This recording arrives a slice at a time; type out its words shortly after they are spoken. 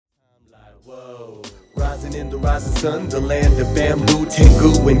Living in the rising sun, the land of bamboo,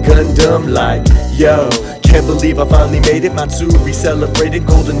 Tengu, and Gundam. Like, yo, can't believe I finally made it. Matsuri celebrating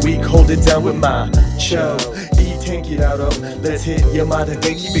Golden Week, hold it down with my cho. Let's hit Yamada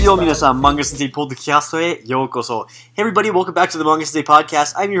Denki. Yo, 皆さん、Manga Sensei Podcast へようこそ. Hey everybody, welcome back to the Manga Sensei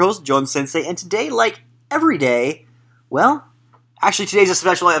Podcast. I'm your host, John Sensei, and today, like every day, well, actually today's a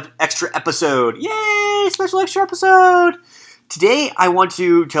special extra episode. Yay! Special extra episode! Today, I want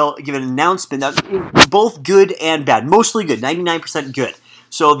to give an announcement that is both good and bad. Mostly good, 99% good.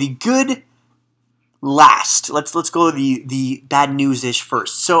 So the good last. Let's go the bad news-ish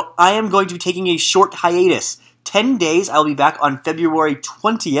first. So I am going to be taking a short hiatus. 10 days. I'll be back on February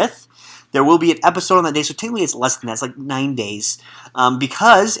 20th. There will be an episode on that day, so technically it's less than that. It's like 9 days.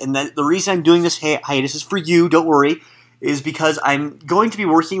 The reason I'm doing this hiatus is for you, don't worry, is because I'm going to be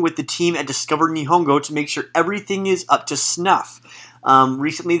working with the team at Discover Nihongo to make sure everything is up to snuff.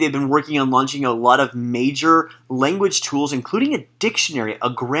 Recently, they've been working on launching a lot of major language tools, including a dictionary,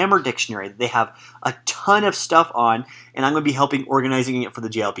 a grammar dictionary. They have a ton of stuff on, and I'm going to be helping organizing it for the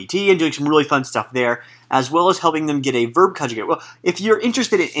JLPT and doing some really fun stuff there, as well as helping them get a verb conjugate. Well, if you're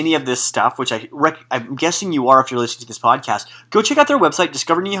interested in any of this stuff, which I'm guessing you are if you're listening to this podcast, go check out their website,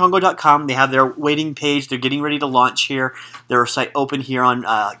 discovernihongo.com. They have their waiting page. They're getting ready to launch here. Their site open here on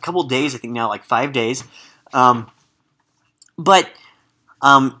a couple days, I think now, like 5 days.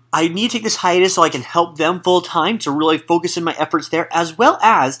 I need to take this hiatus so I can help them full time to really focus in my efforts there, as well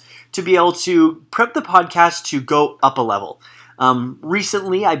as to be able to prep the podcast to go up a level.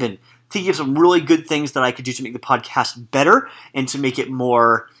 Recently, I've been thinking of some really good things that I could do to make the podcast better and to make it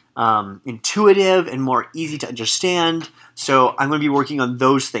more intuitive and more easy to understand. So I'm going to be working on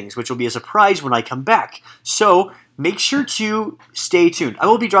those things, which will be a surprise when I come back. So make sure to stay tuned. I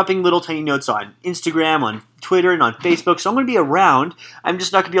will be dropping little tiny notes on Instagram, on Twitter, and on Facebook, so I'm going to be around. I'm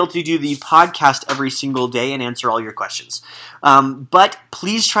just not going to be able to do the podcast every single day and answer all your questions. But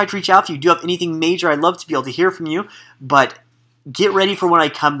please try to reach out if you do have anything major. I'd love to be able to hear from you, but get ready for when I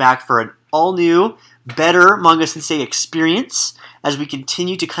come back for an all-new, better Manga Sensei experience as we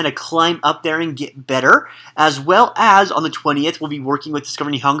continue to kind of climb up there and get better, as well as on the 20th, we'll be working with Discover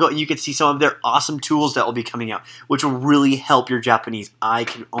Nihongo, and you can see some of their awesome tools that will be coming out, which will really help your Japanese. I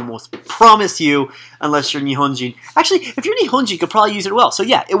can almost promise you, unless you're Nihonjin. Actually, if you're Nihonjin, you could probably use it well. So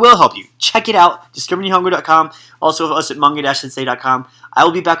yeah, it will help you. Check it out, discovernihongo.com, also us at manga-sensei.com. I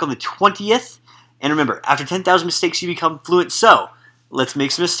will be back on the 20th, and remember, after 10,000 mistakes, you become fluent, so let's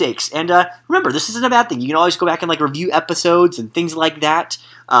make some mistakes. And remember, this isn't a bad thing. You can always go back and review episodes and things like that.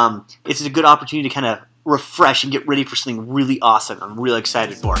 It's a good opportunity to kind of refresh and get ready for something really awesome. I'm really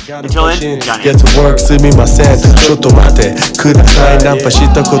excited for. Until then, Johnny. Get to work, すみません。ちょっと待ってください。ナンパし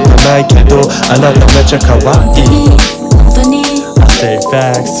たことないけど、あなためちゃ可愛い。I say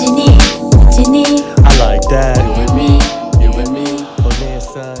facts. I like that. You and me, お姉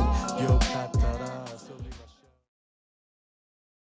さん。